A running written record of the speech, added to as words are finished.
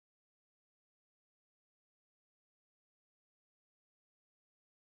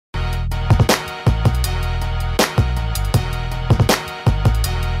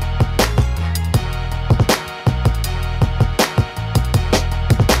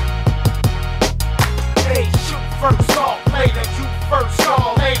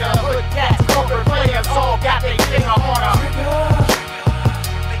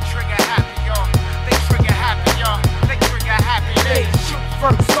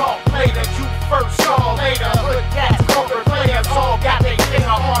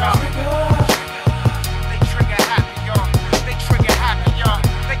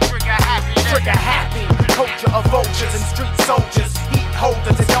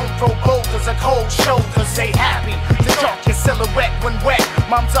don't throw boulders or cold shoulders. They happy to dark your silhouette when wet.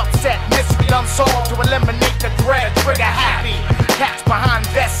 Mom's upset, mystery unsolved to eliminate the threat. Trigger happy, cats behind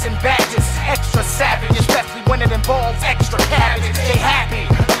vests and badges. Extra savage, especially when it involves extra cabbage. They happy,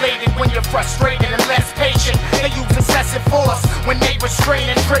 elated when you're frustrated and less patient. They use excessive force when they restrain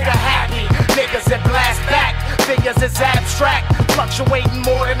and trigger happy. Niggas that blast back, figures is abstract, fluctuating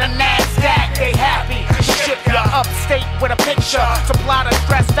more than a NASDAQ. They happy to ship you upstate with a picture, supply the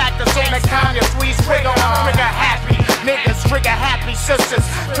stress factor so next time you squeeze trigger. I'm trigger happy, niggas trigger happy, sisters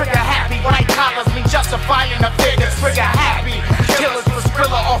trigger happy. White collars mean justifying the figures. Trigger happy, killers was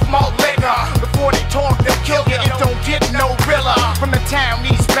Skrilla off malt liquor. Before they talk, they'll kill you. It don't get no realer. From the town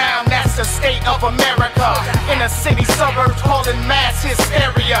eastbound, that's the state of America. In the city suburbs, calling mass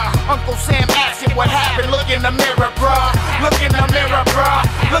hysteria. Uncle Sam asked him what happened. Look in the mirror, bruh. Look in the mirror, bruh.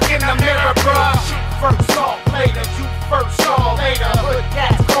 Look in the mirror, bruh. First saw later, you first saw later. Hood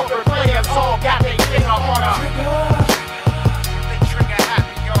cats, corporate players, all got their finger on her. They trigger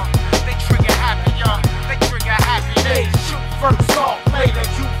happy, y'all. They trigger happy, y'all. They trigger happy. They shoot first saw later,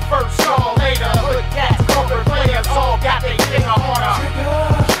 you first saw later. Hood cats, corporate players, all got their finger on her.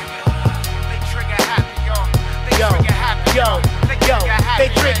 They trigger happy, y'all. They trigger happy, y'all. They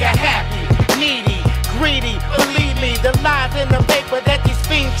trigger happy, needy, greedy. Believe me, the lies in the paper that these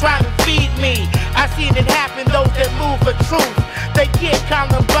fiends try to feed me. I seen it happen, those that move for truth. They get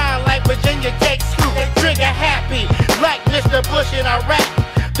Columbine like Virginia Tech Scoop. They trigger happy, like Mr. Bush in Iraq.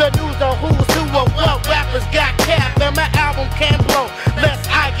 The news of who's who or what rappers got capped. Now my album can blow, lest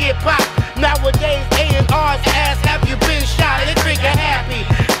I get popped. Nowadays A&R's ask, have you been shot? They trigger happy,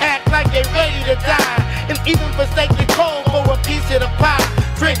 act like they ready to die, and even forsake the cold for a piece of the pie.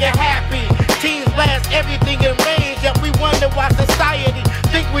 Trigger happy, teens blast everything in range, yet we wonder why society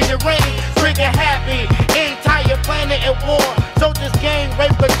think we deranged. Trigger happy, entire planet at war. Soldiers gang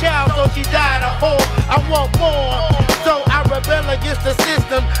rape a child, so she died a whore. I want more, so I rebel against the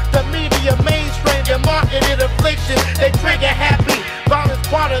system. The media mainstream, the marketed affliction. They trigger happy, violence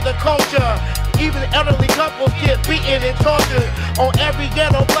part of the culture. Even elderly couples get beaten and tortured. On every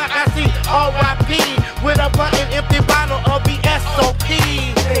ghetto block I see R.I.P. with a blunt and empty bottle of the SOP.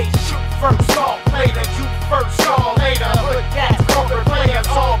 They shoot first, saw later, you first saw later. Hood cats, corporate players,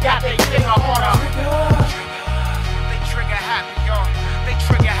 all got their finger on her. They trigger happy, y'all. They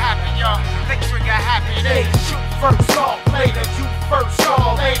trigger happy, y'all. They trigger happy. They shoot first, saw later, you first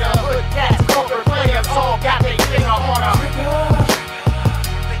saw later. Hood cats, corporate players, all got their finger on her.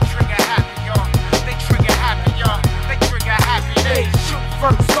 They shoot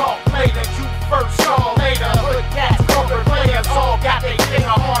first off